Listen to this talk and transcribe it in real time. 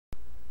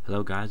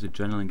Hello guys,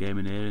 Adrenalyn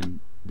Gaming here, and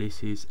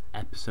this is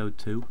episode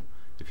 2.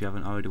 If you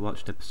haven't already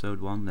watched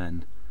episode 1,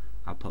 then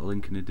I'll put a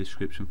link in the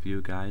description for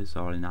you guys,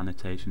 or an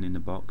annotation in the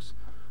box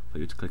for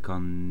you to click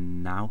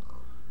on now.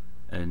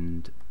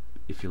 And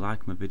if you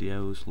like my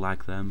videos,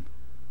 like them.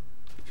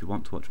 If you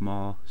want to watch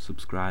more,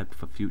 subscribe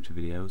for future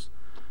videos.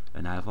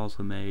 And I have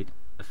also made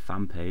a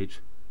fan page.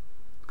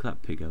 Look at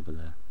that pig over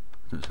there.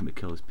 Let me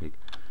kill this pig.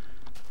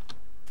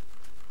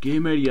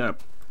 Give me your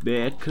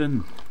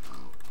bacon.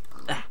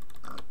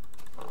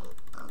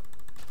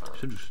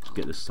 Should just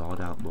get the sword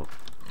out, but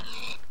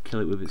kill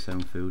it with its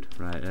own food.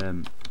 Right,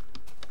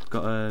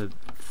 got a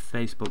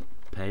Facebook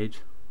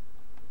page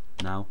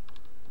now,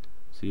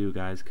 so you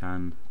guys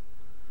can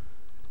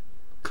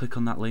click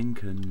on that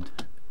link and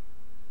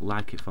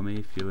like it for me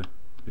if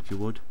you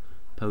would.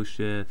 Post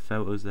your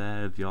photos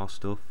there of your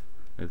stuff,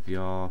 of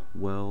your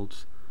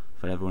worlds,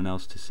 for everyone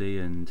else to see,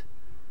 and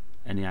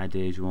any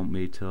ideas you want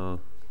me to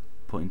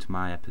put into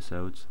my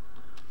episodes,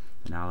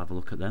 and I'll have a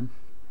look at them.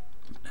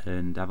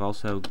 And I've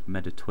also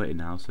made a Twitter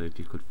now, so if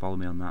you could follow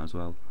me on that as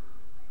well,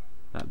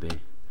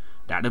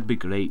 that'd be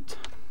great.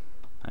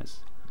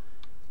 Let's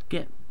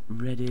get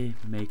ready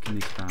making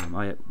this farm.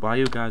 Oh yeah, while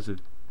you guys have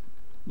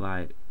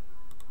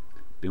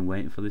been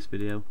waiting for this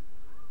video,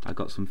 I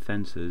got some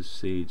fences,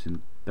 seeds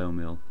and bone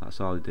meal.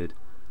 That's all I did.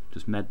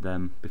 Just made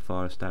them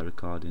before I start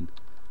recording,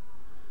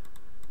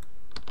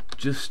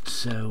 just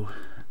so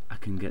I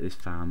can get this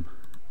farm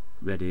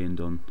ready and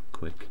done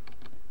quick.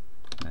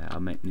 I'll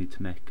need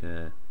to make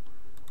a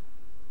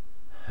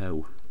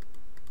hoe.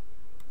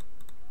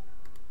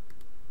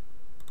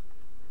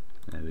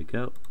 There we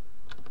go.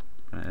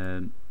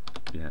 Right,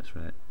 yeah, that's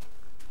right.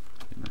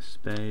 Get my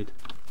spade.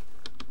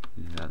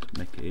 Yeah, let's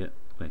make it here.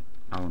 Wait,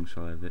 how long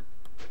shall I have it?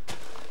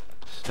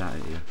 Start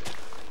it here.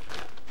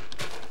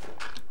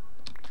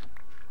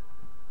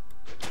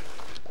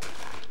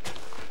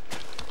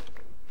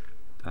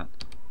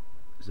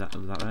 Was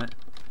that right?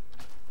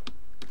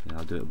 Yeah,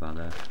 I'll do it about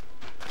there.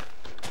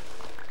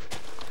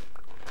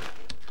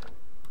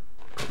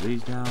 Put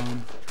these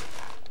down.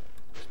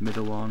 This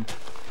middle one.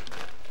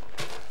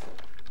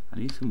 I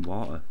need some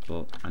water,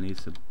 but I need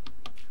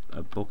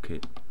a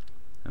bucket.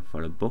 And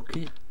for a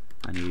bucket,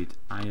 I need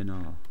iron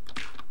ore.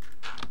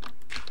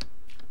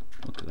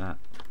 Look at that.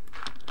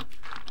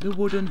 The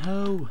wooden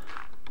hoe.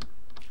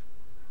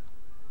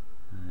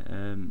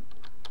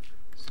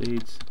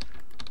 Seeds.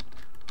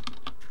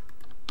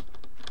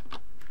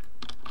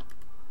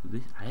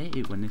 I hate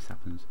it when this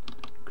happens.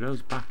 It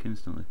grows back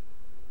instantly.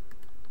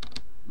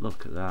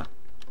 Look at that.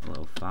 A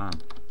little farm.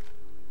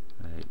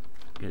 Right,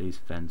 get these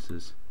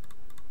fences.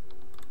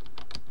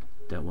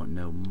 Don't want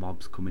no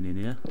mobs coming in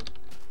here.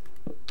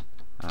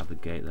 I have a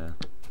gate there.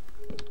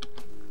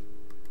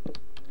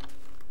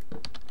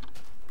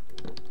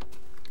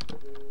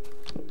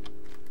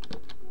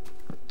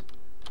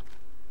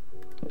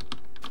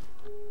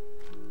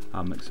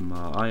 I'll make some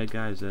more. Oh yeah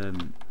guys,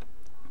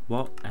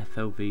 what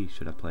FOV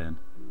should I play on?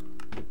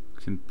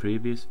 Because in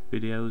previous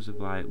videos of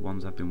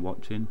ones I've been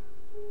watching,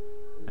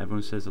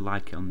 everyone says they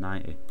like it on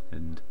 90,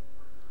 and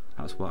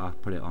that's what I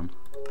put it on.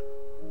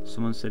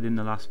 Someone said in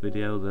the last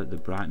video that the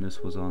brightness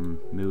was on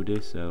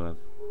moody, so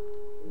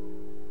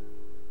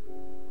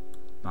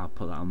I'll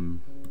put that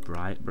on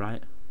bright,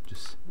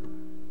 just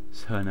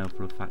so I know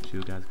for a fact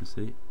you guys can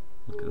see it.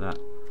 Look at that.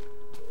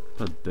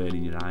 Put a burn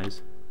in your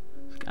eyes.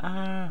 It's like,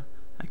 I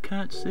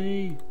can't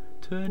see.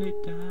 Turn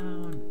it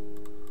down.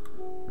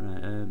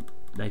 Right,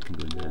 they can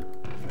go in there.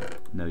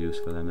 No use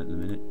for them at the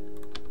minute.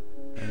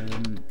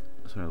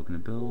 That's what we're going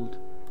to build.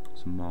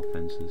 Some more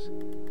fences.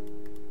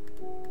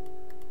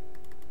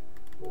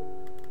 I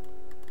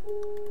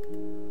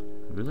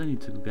really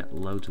need to get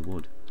loads of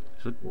wood.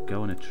 I should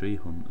go on a tree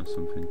hunt or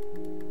something.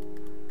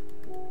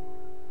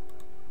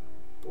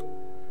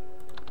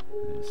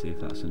 Let's see if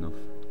that's enough.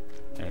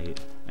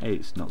 8.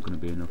 8's not going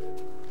to be enough.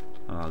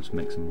 Oh, I'll just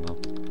make some more.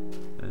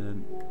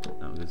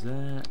 That goes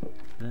there,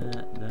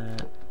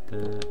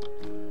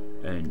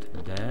 and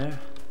there.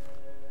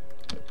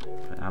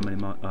 How many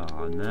more?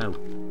 Oh no!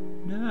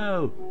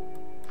 No!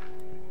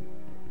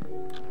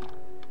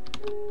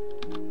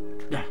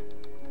 Yeah!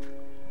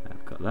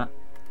 I've got that.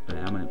 Wait,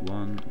 how many?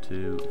 1,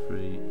 2,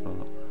 3,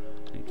 4.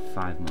 I need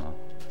 5 more.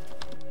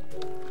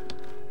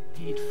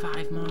 Need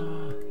 5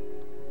 more!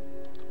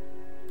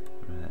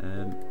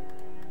 Right,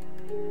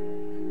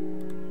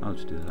 I'll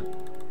just do that.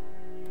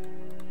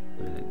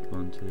 Wait,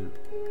 1, 2.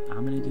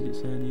 How many did it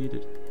say I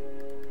needed?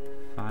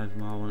 5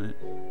 more, wasn't it?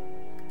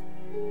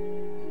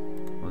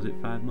 Was it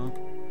 5 more?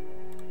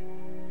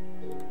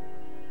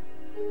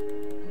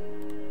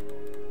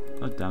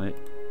 Oh damn it.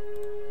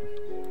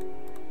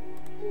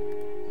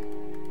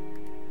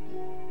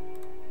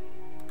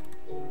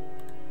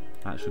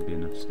 That should be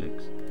enough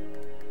sticks.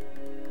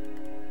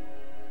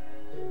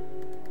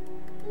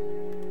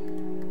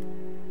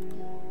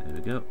 There we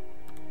go.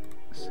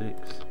 6.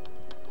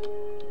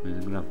 Means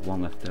I'm going to have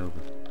 1 left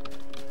over.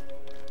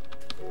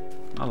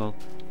 Oh well.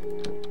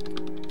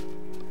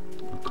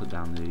 I'll cut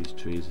down these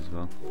trees as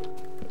well.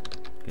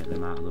 Get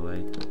them out of the way.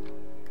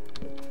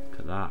 Look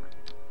at that.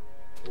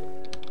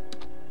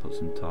 put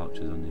some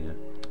torches on here.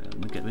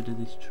 I'm gonna get rid of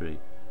this tree.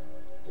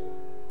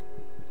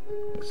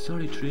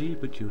 Sorry tree,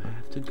 but you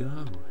have to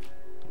go.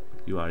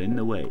 You are in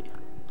the way.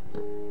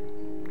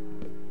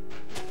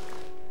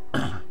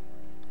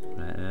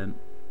 Right,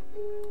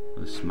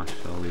 I'll smash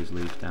all these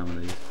leaves down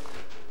with these.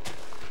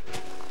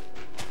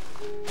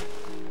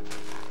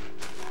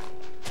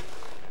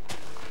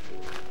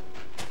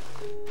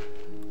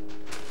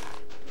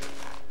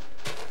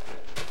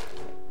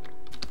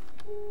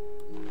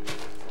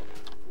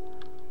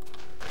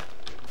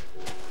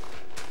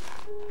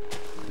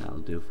 That'll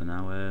do for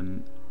now.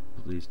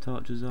 Put these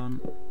torches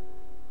on.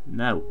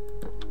 No.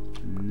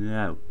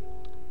 No.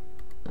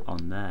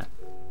 On there.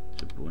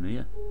 Should put one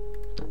here.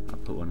 I'll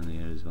put one in the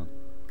here as well.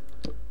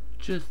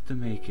 Just to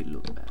make it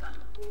look better.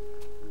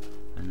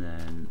 And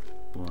then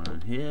one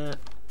on here.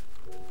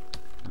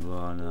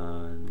 One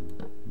on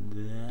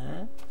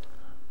there.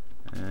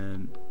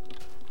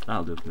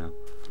 That'll do for now.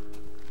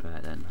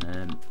 Right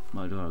then,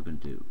 what am I going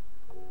to do?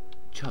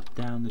 Chop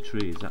down the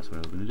trees, that's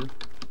what I'm going to do.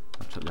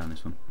 I'll chop down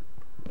this one.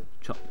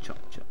 Chop, chop,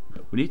 chop.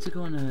 We need to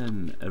go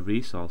on a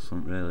resource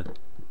hunt, really.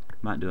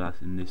 Might do that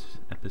in this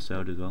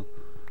episode as well.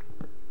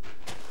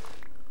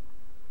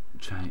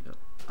 Try it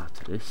out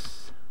of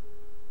this.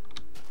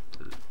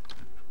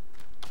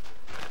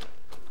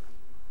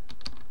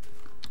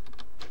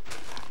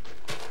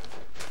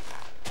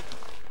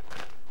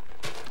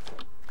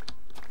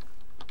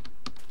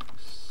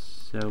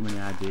 So many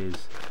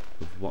ideas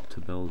of what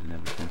to build and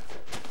everything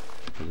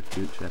for the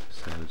future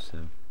episodes,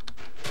 so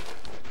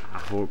I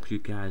hope you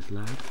guys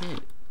like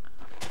it.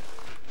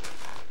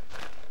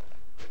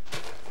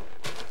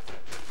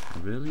 I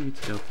really need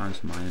to go find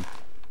some iron.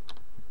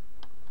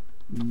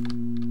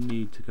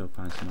 Need to go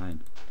find some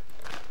iron.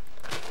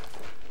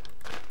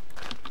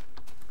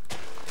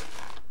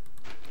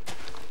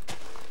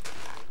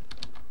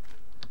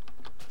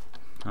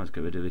 Let's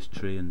get rid of this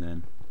tree and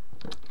then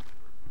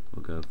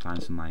we'll go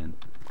find some iron.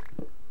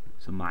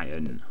 Some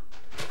iron.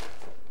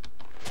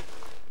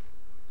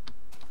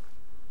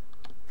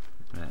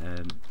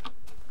 Right,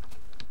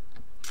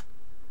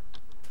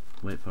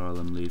 wait for all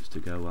them leaves to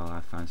go while I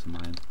find some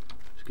iron.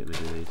 Just get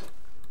rid of these.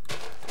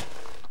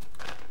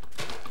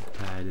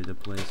 Tidy the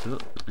place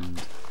up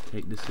and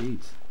take the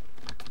seeds.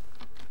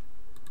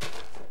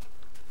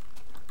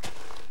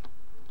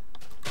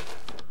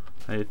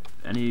 Hey, if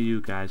any of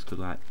you guys could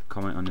like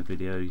comment on the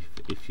video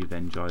if you've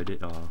enjoyed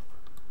it or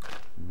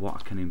what I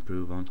can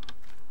improve on.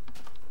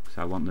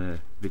 So I want the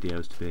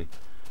videos to be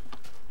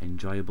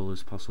enjoyable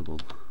as possible.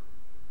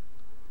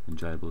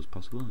 Enjoyable as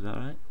possible, is that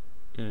right?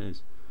 Yeah, it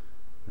is.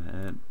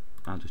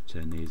 I'll just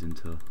turn these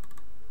into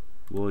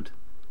wood,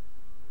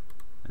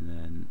 and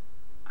then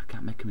I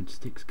can't make them into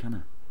sticks, can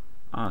I?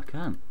 Oh, I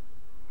can.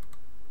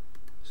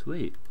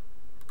 Sweet.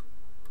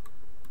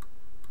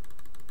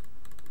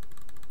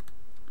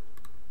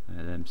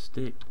 Them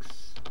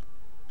sticks.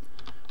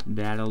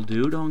 That'll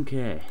do,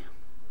 donkey.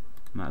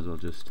 Might as well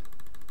just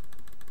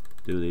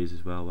do these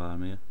as well while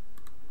I'm here.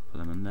 Put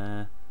them in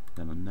there,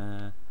 them in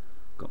there.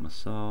 Got my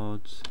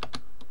swords.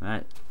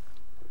 Right,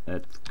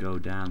 let's go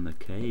down the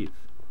cave.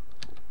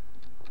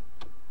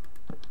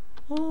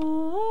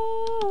 Oh.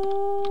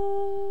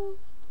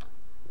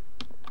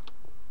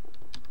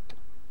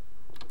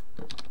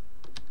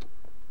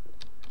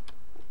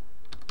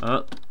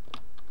 Oh,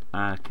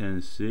 I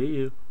can see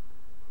you.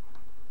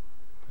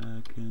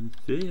 I can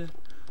see you.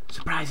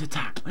 Surprise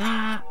attack!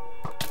 Ah!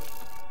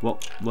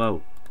 What?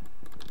 Whoa.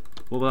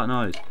 What was that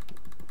noise?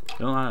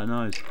 Don't like that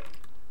noise.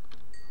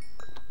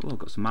 Oh, I've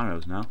got some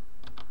arrows now.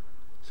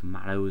 Some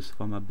arrows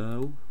for my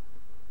bow.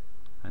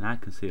 And I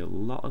can see a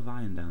lot of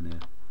iron down here.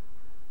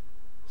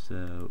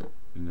 So, we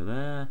can go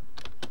there.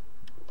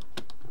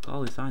 Look at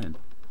all this iron.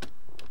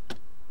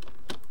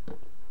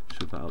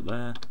 Shove that out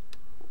there.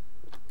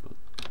 Put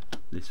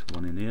this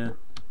one in here.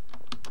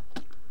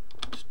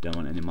 Just don't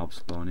want any mobs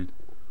spawning.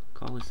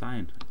 Look at all this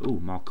iron. Ooh,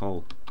 more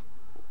coal.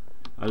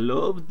 I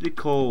love the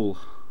coal.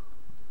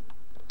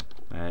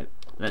 Right,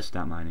 let's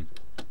start mining.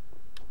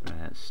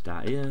 Right, let's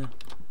start here.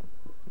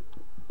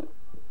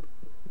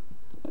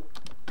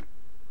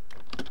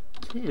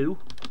 Two.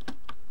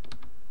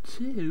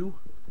 Is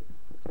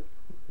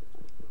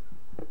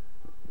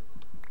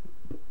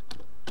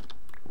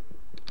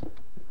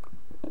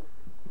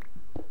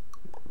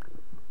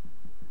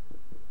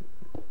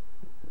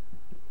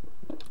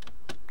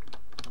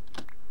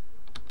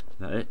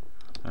that it?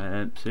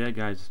 So yeah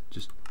guys,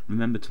 just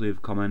remember to leave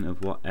a comment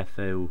of what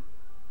FO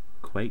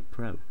Quake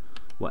Pro,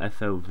 what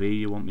FOV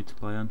you want me to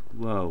play on.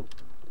 Whoa,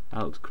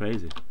 that looks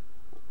crazy.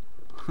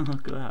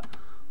 Look at that.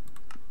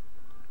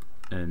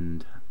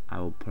 And I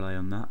will play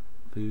on that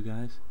for you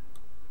guys.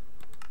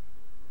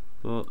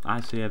 But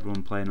I see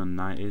everyone playing on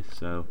 90,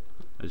 so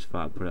I just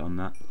thought I'd put it on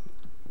that.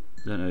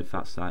 I don't know if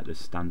that's like the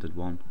standard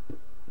one,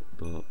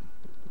 but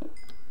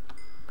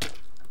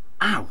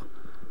ow!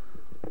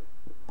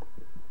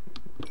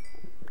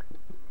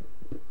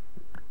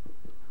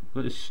 I've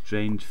got this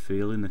strange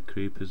feeling the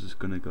creeper's just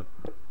gonna go,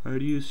 are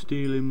you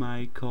stealing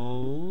my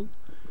coal?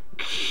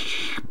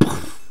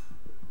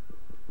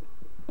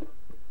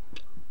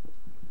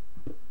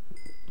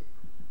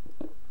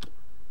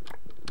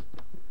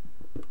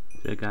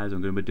 guys,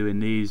 I'm going to be doing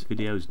these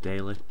videos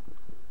daily,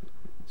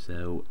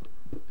 so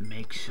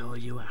make sure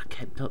you are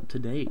kept up to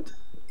date.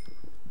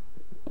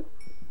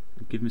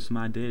 Give me some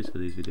ideas for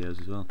these videos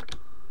as well.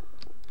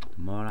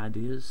 The more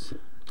ideas,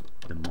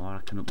 the more I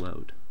can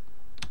upload.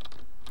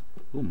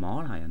 Oh,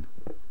 more iron.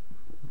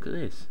 Look at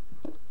this.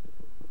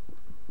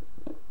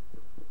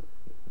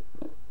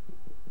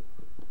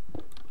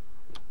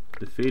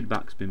 The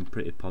feedback's been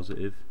pretty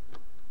positive.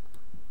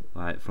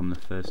 Like from the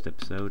first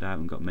episode, I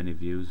haven't got many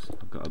views.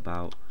 I've got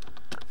about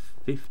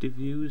 50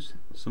 views,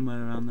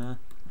 somewhere around there.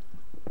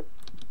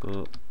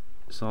 But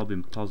it's all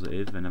been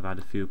positive, and I've had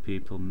a few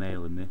people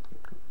mailing me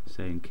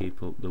saying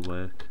keep up the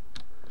work,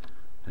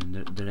 and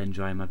they're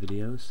enjoying my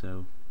videos,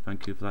 so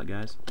thank you for that,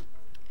 guys.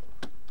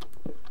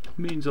 It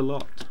means a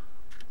lot.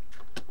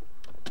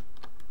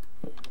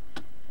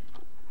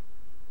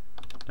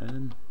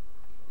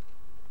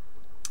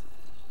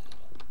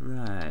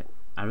 Right,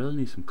 I really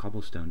need some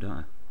cobblestone, don't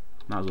I?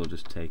 Might as well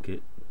just take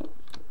it.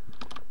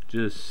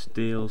 Just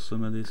steal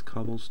some of this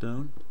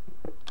cobblestone.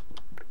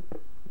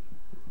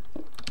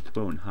 It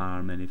won't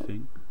harm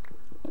anything.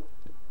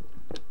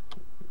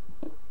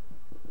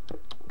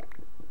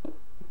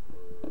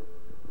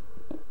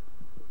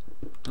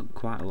 Got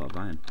quite a lot of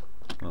iron.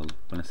 Well,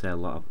 when I say a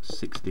lot of,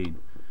 16.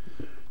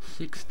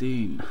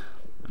 16! I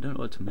don't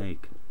know what to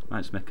make.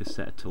 Might just make a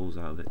set of tools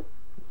out of it.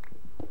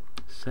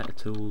 Set of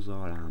tools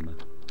or armour.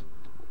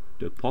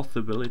 The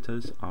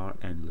possibilities are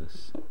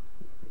endless.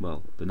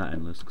 Well, they're not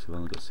endless because I've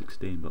only got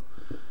 16, but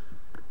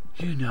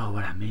you know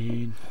what I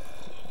mean.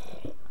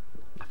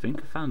 I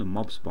think I found a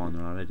mob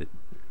spawner already.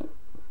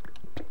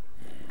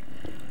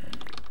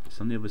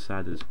 It's on the other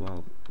side of this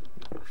wall.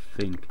 I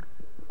think.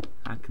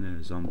 I can hear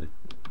a zombie.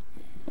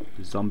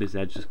 The zombie's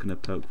head's just gonna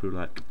poke through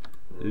like,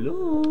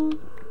 hello,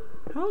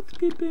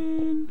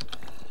 housekeeping.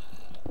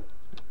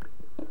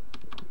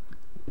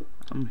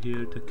 I'm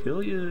here to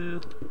kill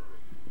you.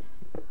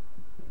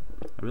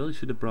 I really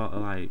should have brought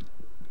a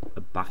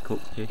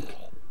backup pick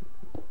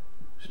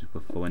just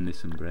for when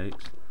this one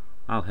breaks.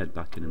 I'll head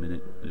back in a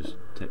minute, just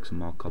take some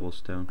more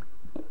cobblestone,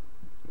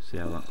 see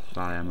how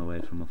far I am away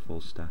from a full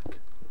stack.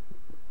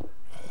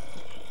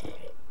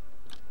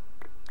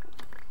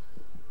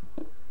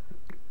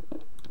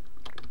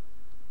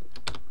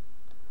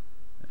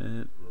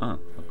 Oh,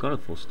 I've got a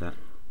full stack.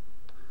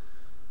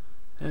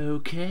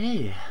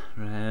 Okay,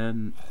 let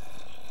me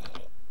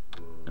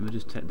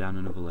just take down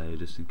another layer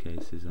just in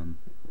case he's on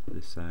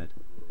this side.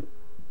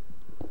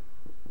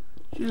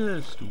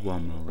 Just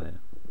one more layer.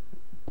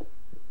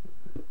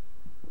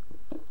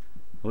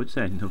 I would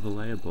say another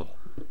layer, but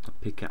my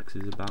pickaxe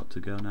is about to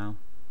go now.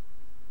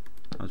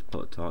 I'll just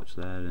put a torch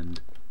there and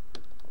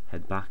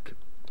head back,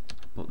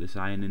 put this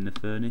iron in the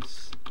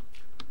furnace,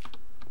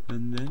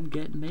 and then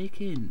get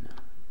making.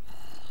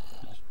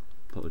 Just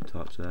put a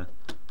torch there.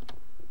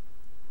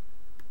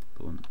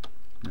 Put one.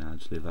 No, I'll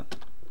just leave that.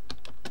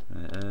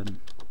 Right,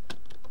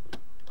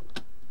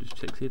 just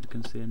check see if I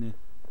can see any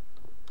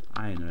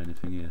iron or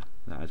anything here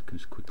that I can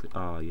just quickly,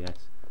 oh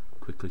yes,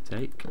 quickly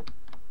take.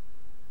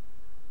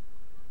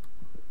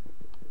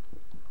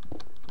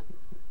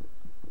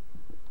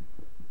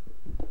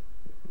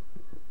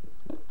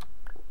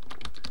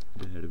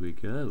 There we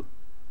go.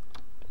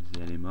 Is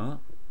there any more?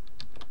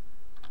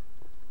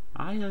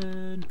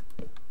 Iron!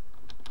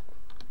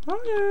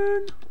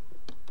 Iron!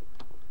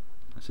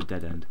 That's a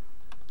dead end.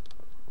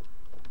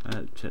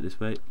 Check this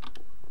way.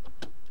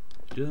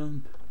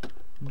 Jump!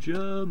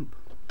 Jump!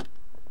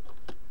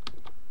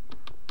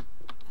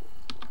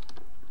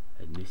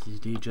 And this is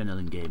the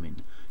Adrenalyn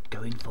gaming,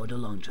 going for the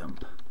long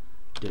jump.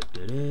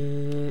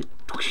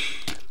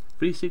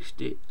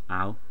 360.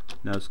 Ow!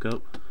 No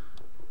scope.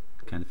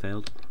 Kind of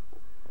failed.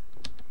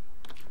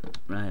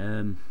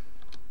 Right,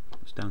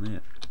 what's down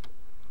here?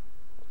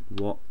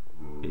 What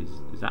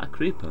is that a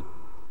creeper?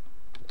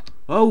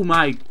 Oh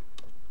my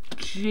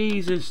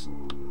Jesus!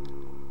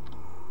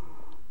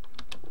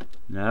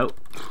 No.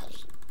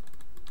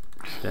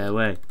 Stay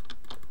away.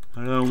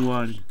 I don't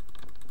want it.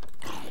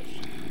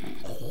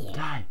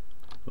 Die.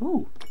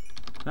 Oh,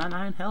 is that an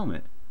iron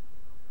helmet?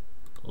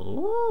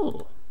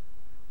 Oh.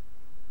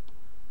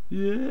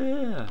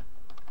 Yeah.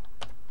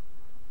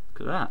 Look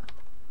at that.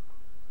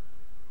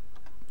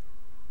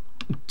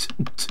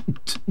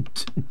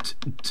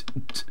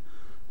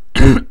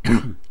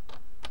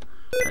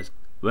 That's,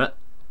 what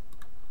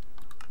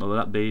will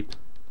that be?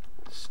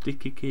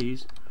 Sticky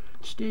keys.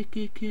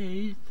 Sticky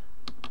keys.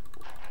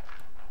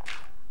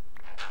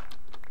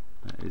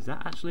 Is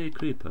that actually a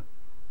creeper?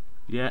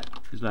 Yeah,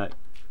 it's like,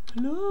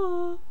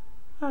 hello,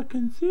 I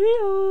can see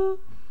you.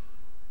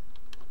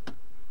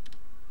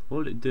 What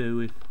would it do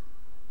if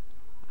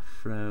I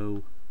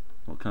throw,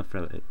 what can I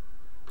throw at it?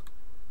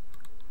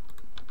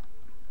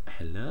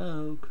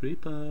 Hello,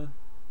 creeper.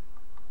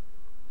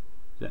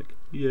 It's like,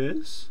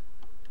 yes,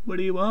 what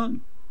do you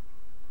want?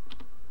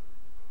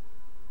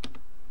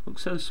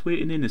 Looks so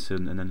sweet and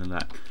innocent, and then they're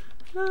like,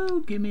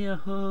 hello, give me a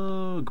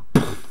hug.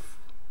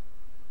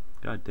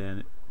 God damn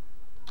it.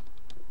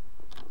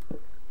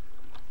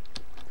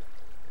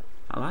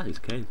 I like this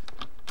cave.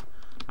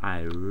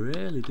 I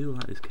really do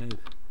like this cave.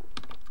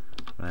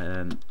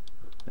 Right,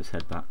 let's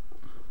head back.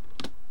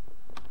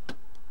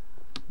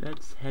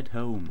 Let's head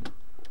home.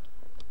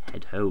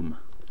 Head home.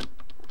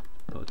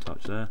 Put a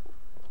torch there.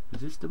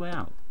 Is this the way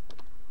out?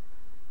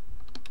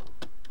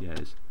 Yeah, it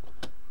is.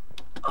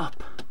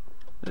 Up!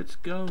 Let's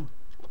go!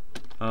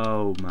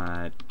 Oh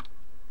my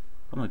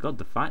god,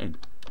 they're fighting.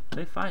 Are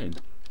they fighting?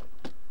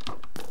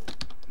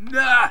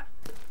 Nah!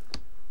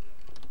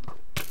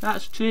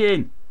 That's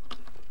cheating!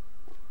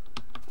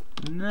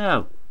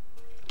 No!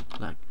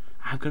 Like,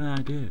 I've got an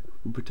idea.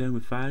 We'll pretend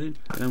we're fighting,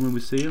 and then when we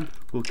see him,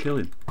 we'll kill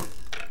him.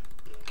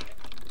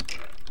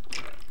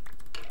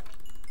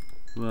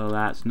 Well,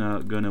 that's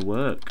not gonna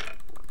work.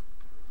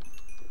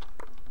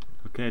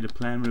 Okay, the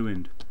plan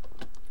ruined.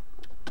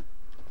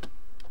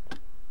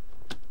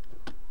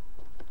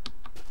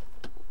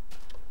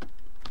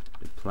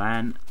 The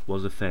plan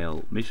was a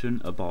fail.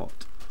 Mission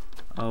abort.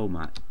 Oh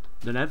my,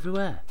 they're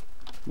everywhere.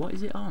 What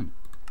is it on?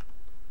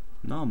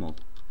 Normal.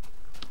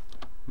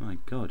 My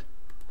god.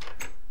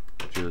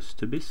 Just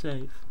to be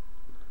safe.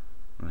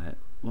 Right,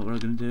 what we're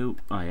gonna do?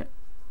 Oh yeah.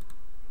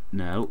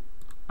 No.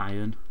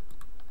 Iron.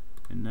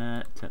 In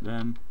there, take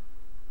them.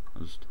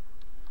 I'll just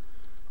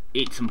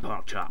eat some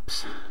pork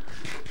chops.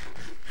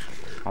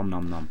 Om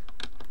nom nom.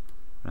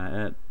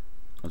 Right,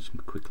 I'll just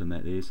quickly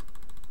make these.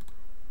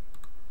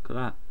 Look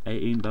at that,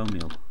 18 bone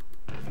meal.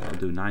 That'll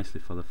do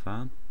nicely for the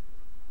farm.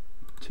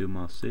 2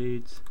 more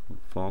seeds,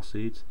 4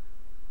 seeds.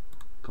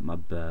 Got my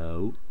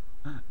bow.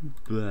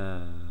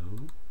 Bow.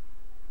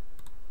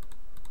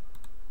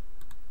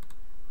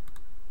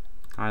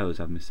 I always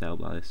have my setup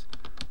like this.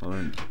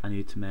 I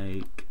need to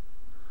make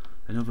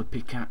another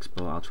pickaxe,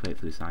 but I'll just wait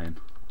for this iron.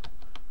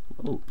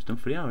 Oh, it's done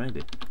 3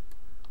 already.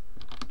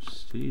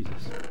 Jesus.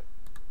 Just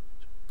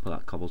put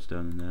that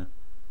cobblestone in there.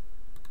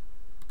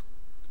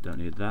 Don't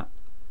need that.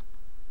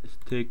 It's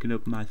taking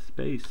up my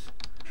space.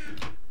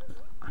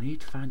 I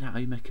need to find out how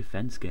you make a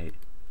fence gate.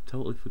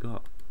 Totally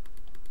forgot.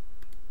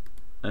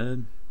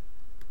 Nope,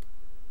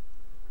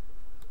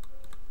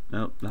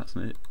 that's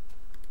not it.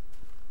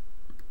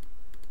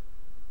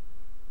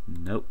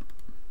 Nope.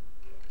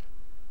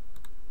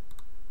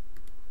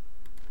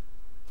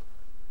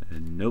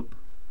 Nope.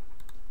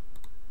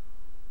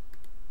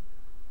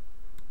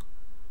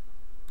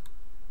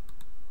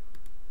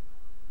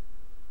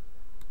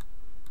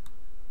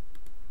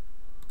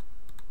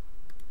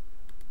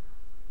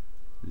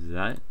 Is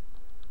that it?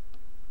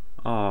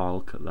 Oh,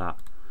 look at that.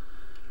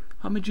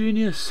 I'm a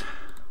genius.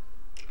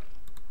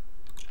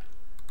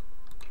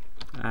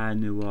 I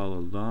knew all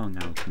along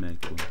how to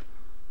make one.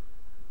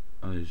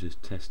 I was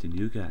just testing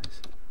you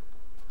guys.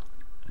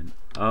 And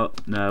oh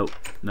no,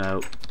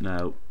 no,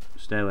 no.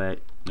 Stay away.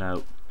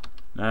 No.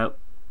 No.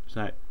 It's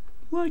like,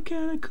 why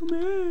can't I come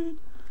in?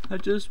 I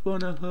just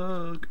want a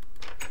hug.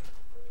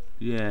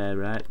 Yeah,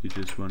 right, you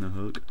just want a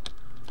hug.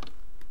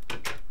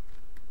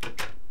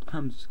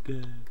 I'm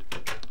scared.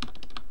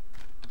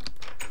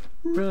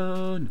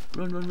 Run!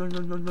 Run, run, run,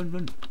 run, run, run,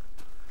 run.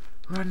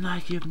 Run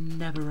like you've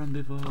never run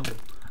before.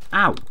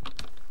 Ow!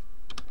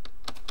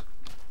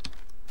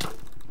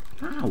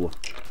 Ow!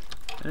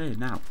 Hey,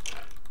 now.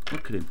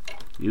 Look at him.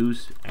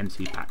 Use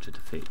MC Patcher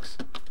to fix.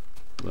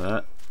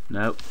 What?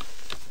 No.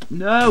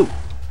 No!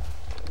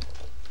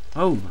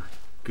 Oh my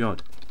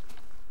god.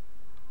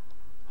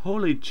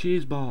 Holy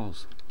cheese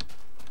balls.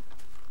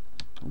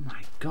 Oh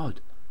my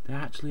god. They're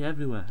actually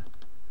everywhere.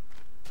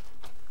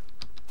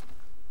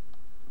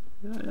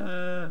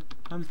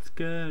 I'm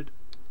scared.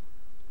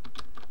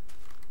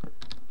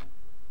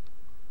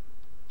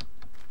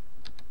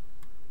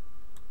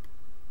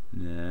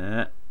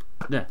 Nah.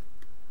 Nah.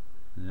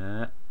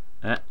 Nah.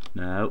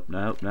 No,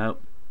 no, no.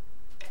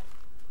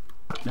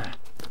 Nah.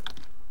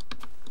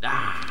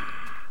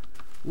 Ah!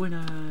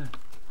 Winner!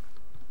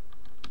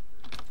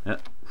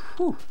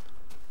 Whew.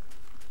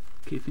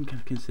 Keep thinking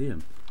I can see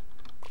him.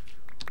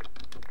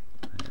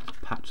 Let's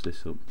patch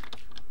this up.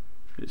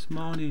 It's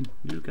morning.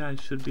 You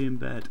guys should be in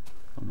bed.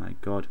 Oh my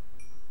god.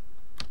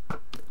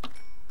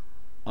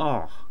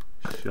 Oh,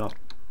 shot.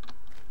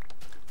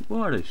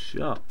 What a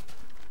shot.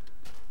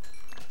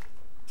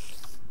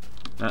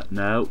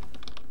 No.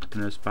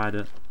 No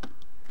spider.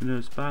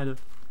 No spider.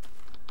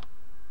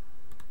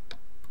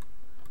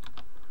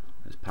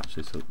 Let's patch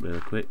this up really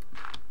quick.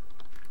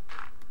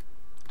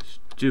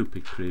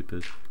 Stupid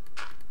creepers.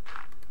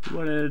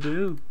 What did I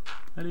do?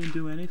 I didn't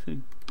do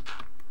anything.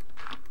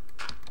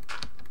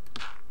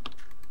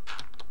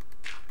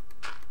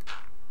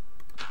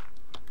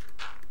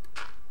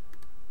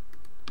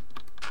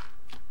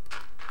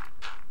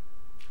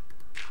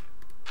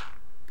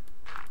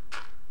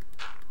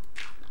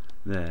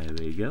 There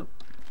we go.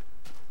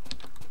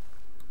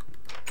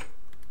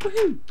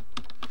 Woohoo!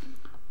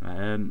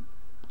 Right,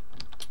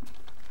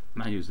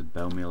 might use the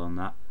bone meal on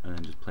that and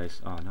then just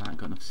place. Oh no, I ain't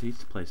got enough seeds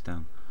to place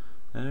down.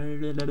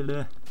 No.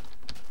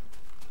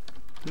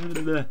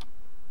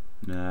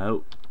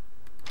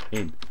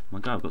 In. Oh my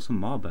god, I've got some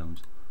more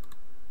bones.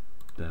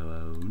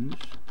 Bones.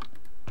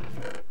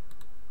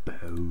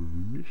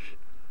 Bones.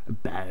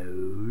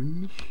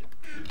 Bones.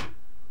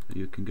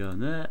 You can go in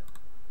there.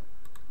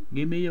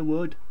 Give me your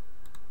wood.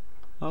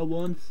 I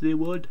want the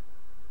wood.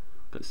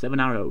 Got 7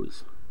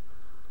 arrows.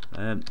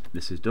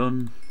 This is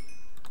done.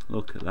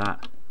 Look at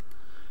that.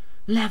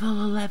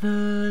 Level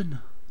 11.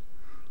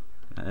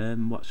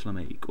 What shall I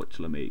make? What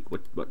shall I make?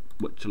 What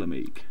shall I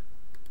make?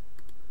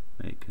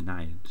 Make an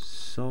iron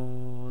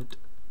sword.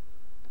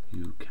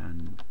 You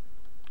can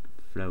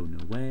thrown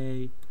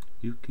away.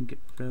 You can get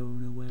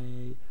thrown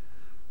away.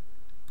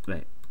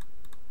 Wait.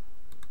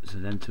 So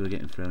them two are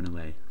getting thrown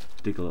away.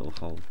 Dig a little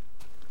hole.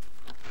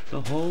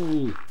 The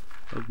hole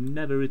of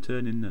never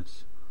returning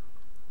this.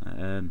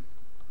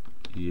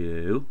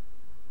 You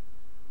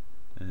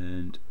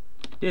and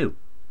you.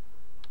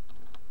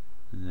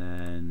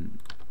 And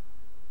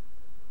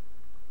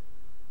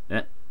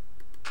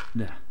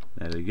then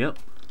there we go.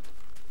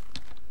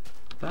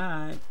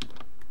 Bye.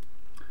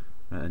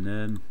 Right,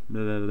 and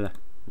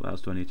what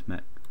else do I need to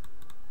make?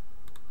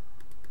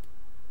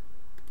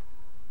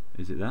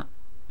 Is it that?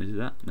 Is it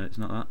that? No, it's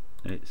not that.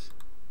 It's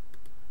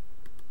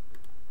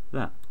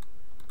that.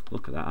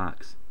 Look at that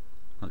axe.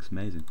 Looks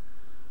amazing.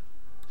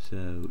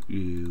 So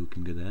you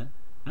can go there,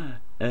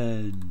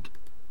 and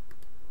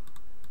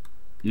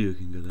you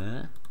can go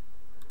there,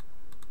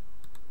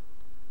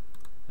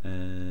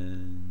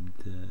 and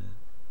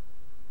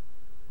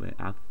wait,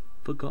 I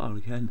forgot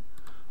again.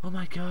 Oh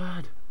my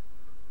god!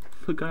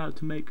 Forgot how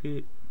to make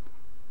it.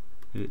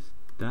 It's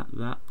that,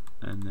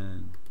 and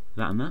then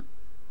that and that.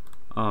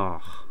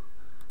 Oh,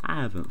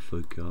 I haven't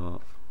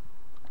forgot.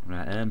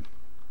 Right,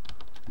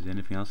 is there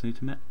anything else I need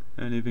to make?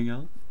 Anything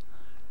else?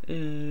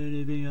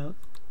 Anything else?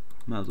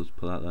 Might as well just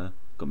pull out there.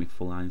 Got me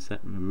full iron set,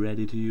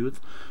 ready to use,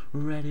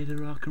 ready to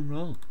rock and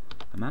roll.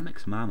 I might make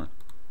some armor.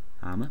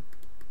 Armor?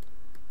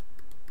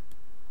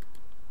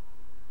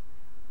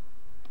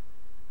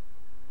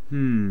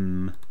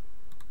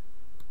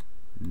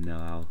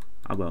 No,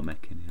 I won't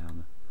make any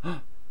armor.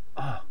 Oh,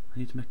 I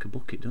need to make a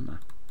bucket, don't I?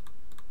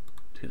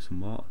 To get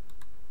some water.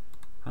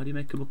 How do you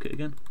make a bucket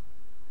again?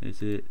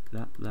 Is it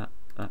that, and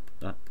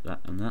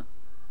that?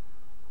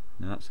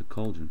 No, that's a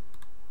cauldron.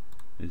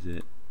 Is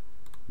it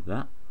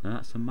that? No,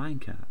 that's a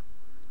minecart.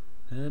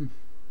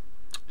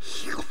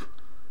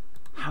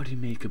 How do you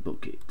make a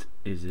bucket?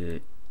 Is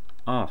it...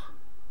 Oh,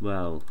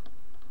 well,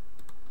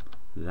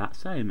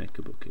 that's how you make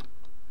a bucket.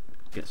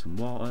 Get some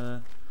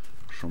water.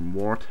 Some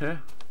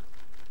water.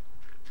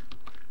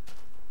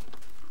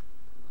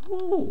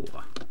 Oh.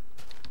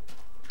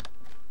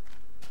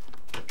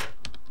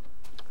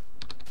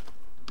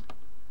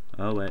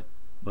 Oh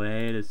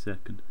wait a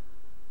second.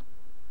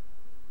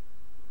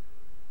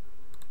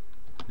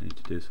 I need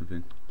to do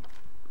something.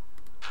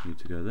 You need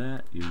to go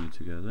there, you need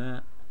to go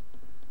there,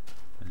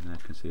 and I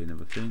can see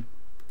another thing.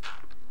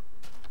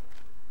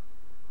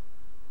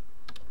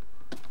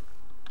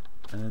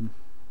 I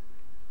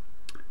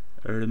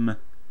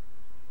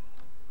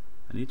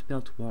need to be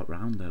able to walk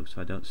around though,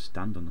 so I don't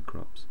stand on the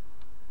crops.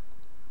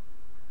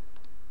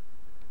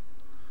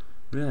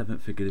 Really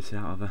haven't figured this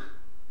out, have I?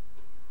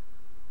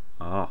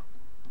 Oh,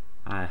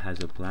 I has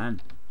a plan.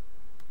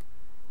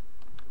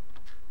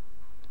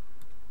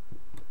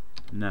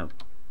 No.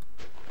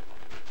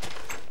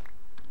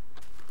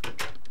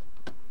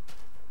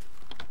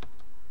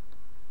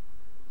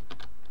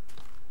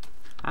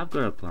 I've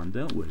got a plan,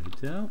 don't worry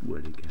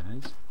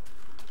guys.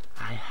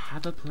 I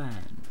have a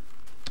plan.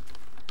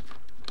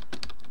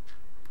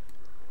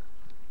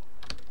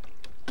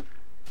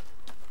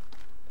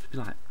 Should be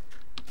like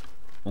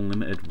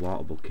unlimited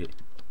water bucket.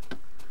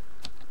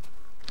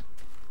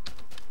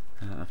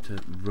 I don't have to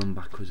run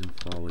backwards and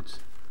forwards.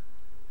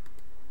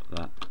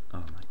 Like that. Oh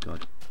my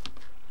god.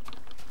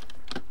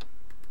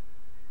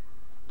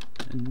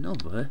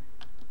 Another?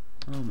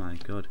 Oh my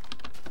god.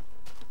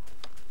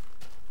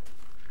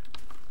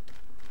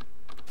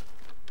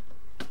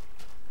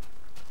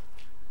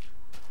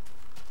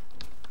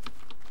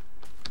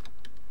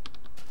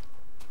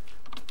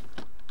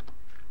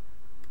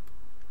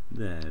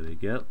 There we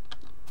go.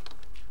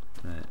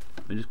 Right,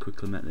 let me just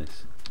quickly make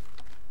this.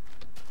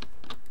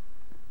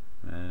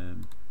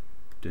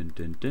 Dun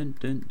dun dun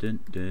dun dun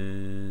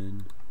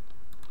dun.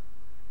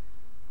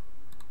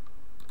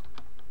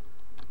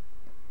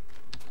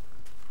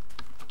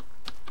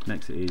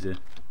 Makes it easier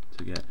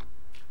to get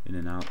in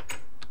and out.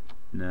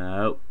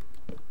 No.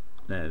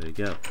 There we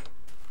go.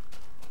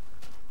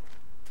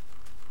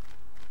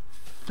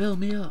 Fill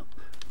me up.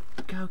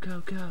 Go,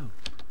 go, go.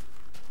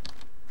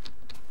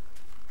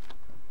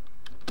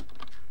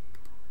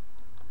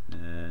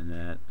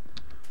 And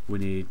we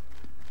need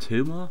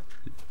 2 more?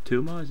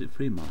 2 more? Is it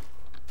 3 more?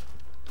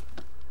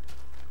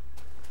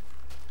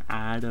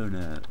 I don't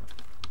know.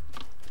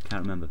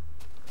 Can't remember.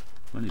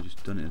 I've only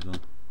just done it as well.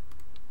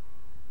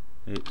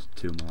 It's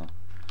 2 more.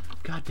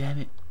 God damn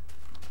it.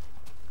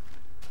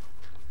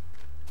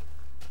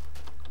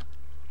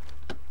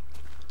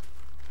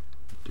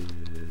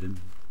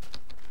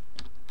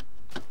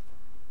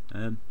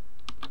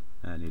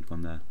 I need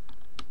one there.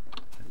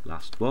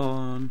 Last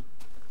one.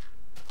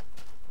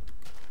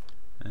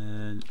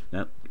 And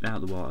nope, get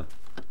out of the water.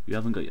 You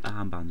haven't got your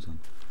armbands on.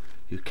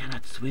 You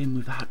cannot swim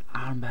without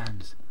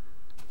armbands.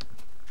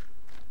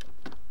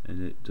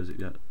 And it does it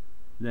go?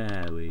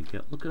 There we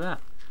go. Look at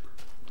that.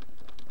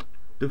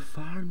 The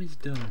farm is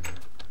done.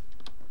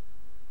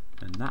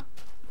 And that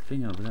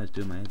thing over there is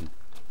doing my head in.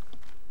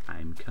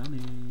 I'm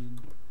coming.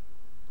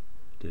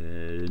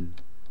 Dun,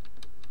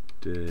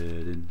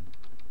 dun.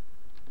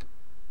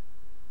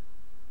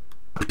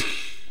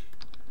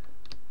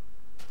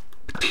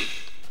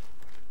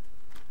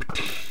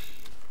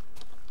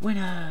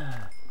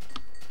 Winner!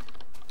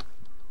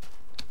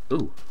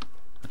 Ooh,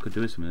 I could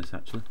do some of this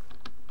actually.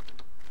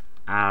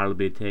 I'll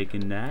be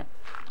taking that.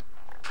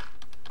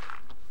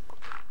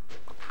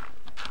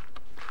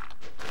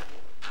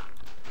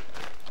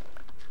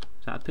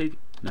 Is that a pig?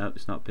 No,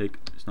 it's not a pig.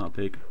 It's not a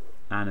pig.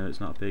 I know it's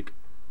not a pig.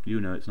 You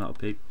know it's not a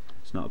pig.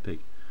 It's not a pig.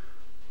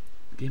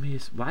 Give me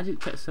this. Why does it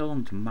take so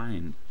long to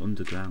mine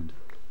underground?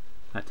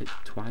 That takes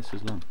twice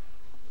as long.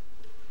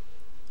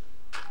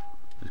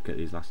 Let's get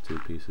these last two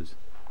pieces.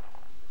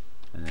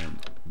 And then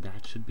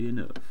that should be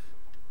enough.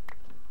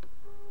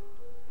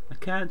 I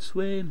can't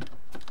swim.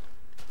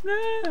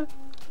 No.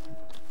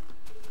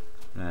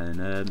 Right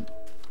then,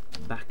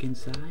 back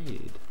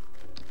inside.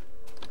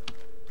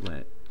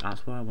 Wait,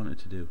 that's what I wanted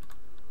to do.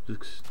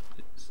 Looks,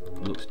 it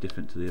looks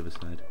different to the other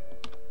side.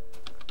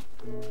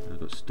 I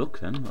got stuck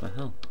then, what the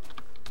hell?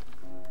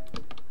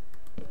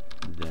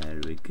 There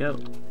we go.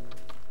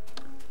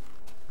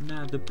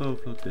 Now they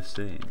both look the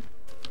same.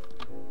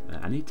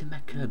 I need to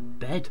make a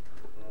bed.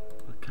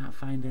 I can't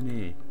find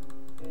any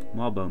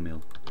more bone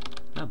meal.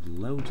 I have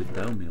loads of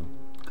bone meal.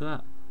 Look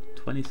at that,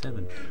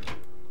 27.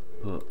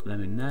 Put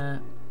them in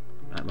there.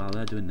 Right, while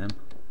they're doing them,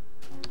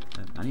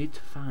 I need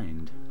to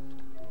find.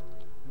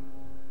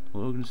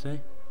 What was I going to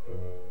say?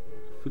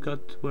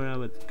 Forgot where I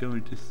was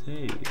going to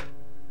say.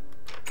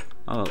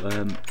 Oh,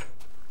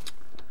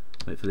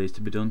 wait for these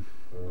to be done.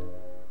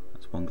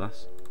 That's one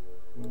glass.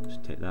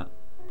 Just take that.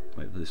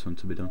 Wait for this one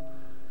to be done.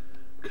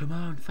 Come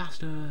on,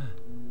 faster!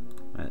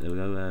 Right, there we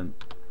go.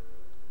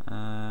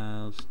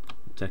 I'll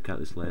check out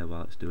this layer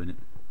while it's doing it.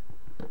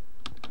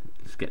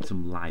 Let's get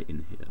some light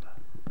in here.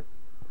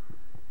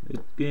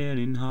 It's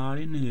getting hot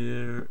in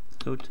here,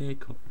 so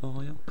take off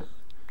all your clothes.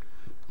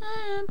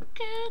 I'm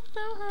getting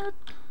so hot.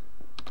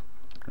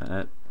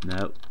 Right,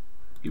 no.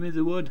 Give me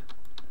the wood.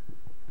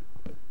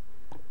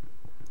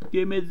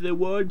 Give me the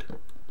wood.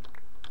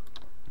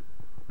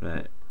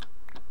 Right.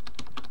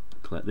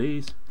 Collect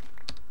these.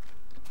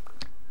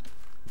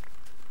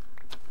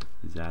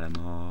 Is that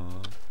them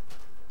all?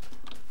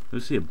 I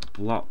see a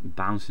block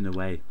bouncing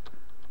away.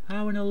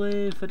 I wanna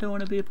live. I don't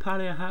wanna be a part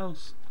of your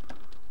house.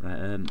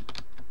 Right,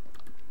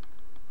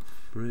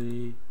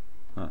 3,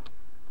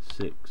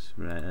 6.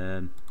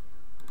 Right,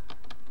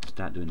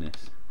 start doing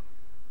this.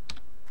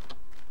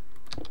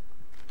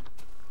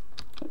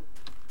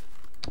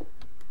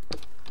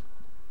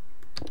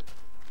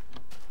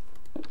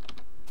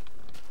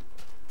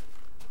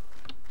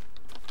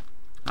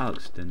 I'll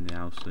extend the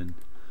house in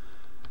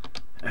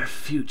a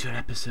future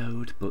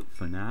episode, but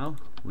for now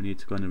we need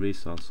to go on a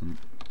resource hunt.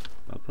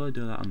 I'll probably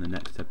do that on the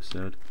next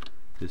episode.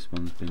 This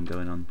one's been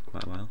going on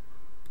quite a while.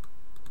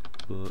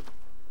 But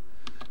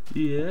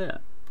yeah,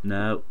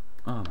 no.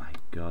 Oh my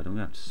god, I'm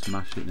gonna have to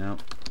smash it now.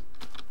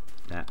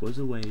 That was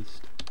a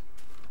waste.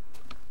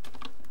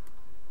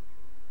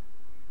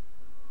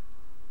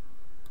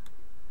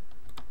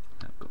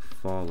 I've got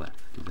 4 left.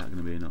 Is that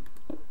gonna be enough?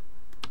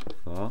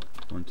 4.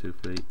 1, 2,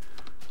 3.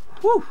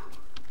 Whew!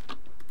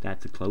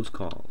 That's a close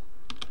call.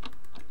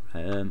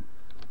 Right,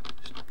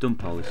 just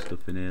dump all this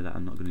stuff in here that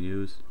I'm not going to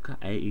use. Look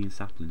at 18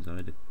 saplings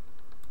already.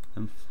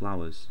 And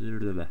flowers.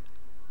 Them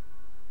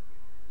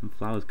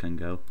flowers can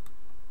go.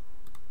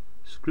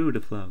 Screw the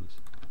flowers.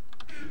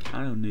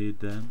 I don't need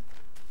them.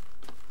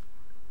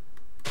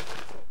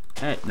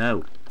 Hey,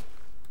 no.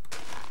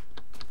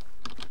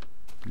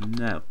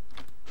 No.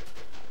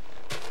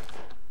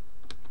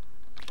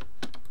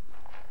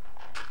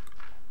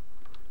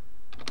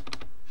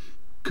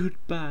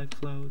 Goodbye,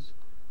 flowers.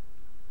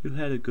 You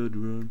had a good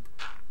run.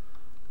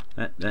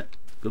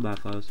 Goodbye,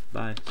 flowers.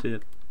 Bye. See ya.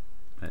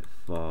 Right,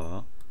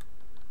 4.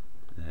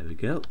 There we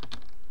go.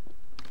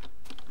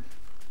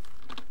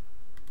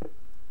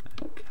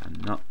 I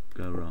cannot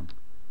go wrong.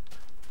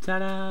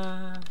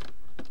 Ta-da!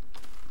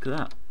 Look at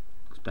that.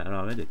 Looks better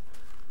already.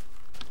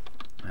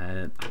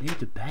 I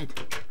need a bed.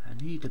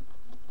 I need a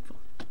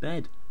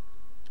bed.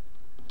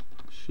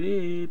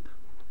 Sheep.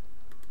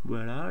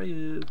 Where are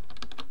you?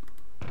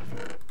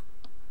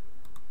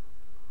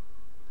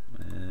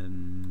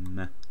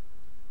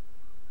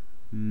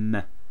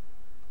 Meh.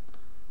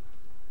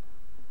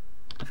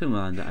 I think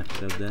we'll end that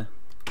episode there.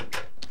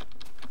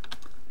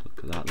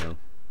 Look at that though.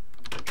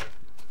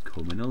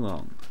 Coming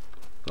along.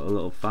 Got a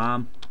little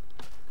farm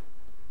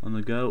on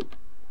the go.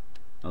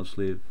 I'll just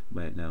leave.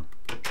 Wait, no.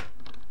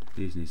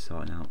 These need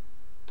sorting out.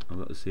 I've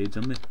got the seeds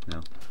on me. No.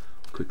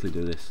 I'll quickly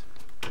do this.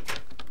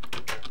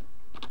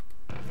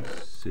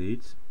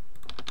 Seeds.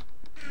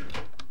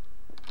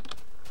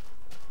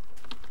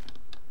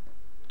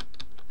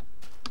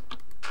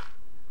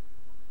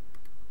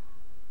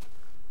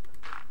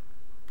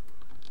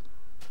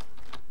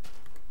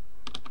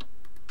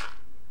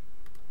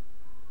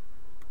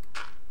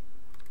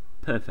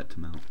 perfect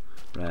amount.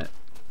 Right,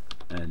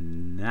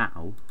 and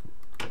now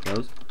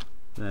close.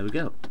 There we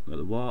go. We've got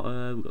the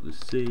water, we've got the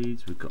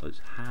seeds, we've got his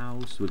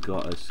house, we've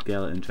got a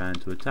skeleton trying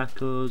to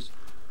attack us.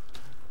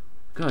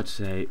 God's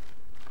sake,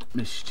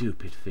 the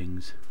stupid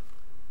things.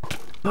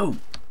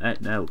 Boom!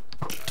 No.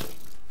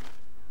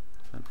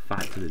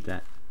 Fight to the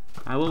death.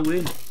 I will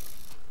win.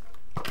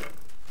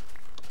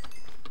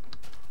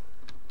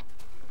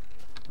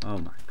 Oh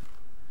my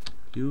god.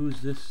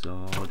 Use the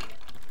sword.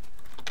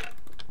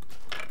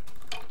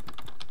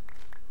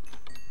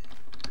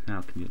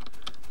 Now can you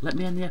let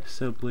me end the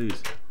episode,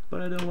 please?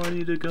 But I don't want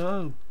you to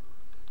go.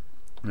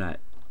 Right.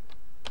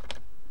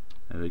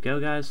 There we go,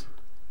 guys.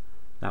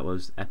 That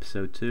was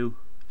episode 2.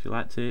 If you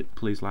liked it,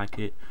 please like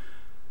it.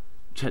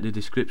 Check the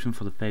description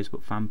for the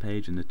Facebook fan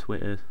page and the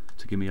Twitter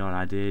to give me your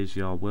ideas,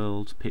 your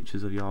worlds,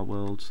 pictures of your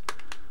worlds.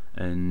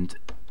 And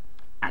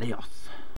adios.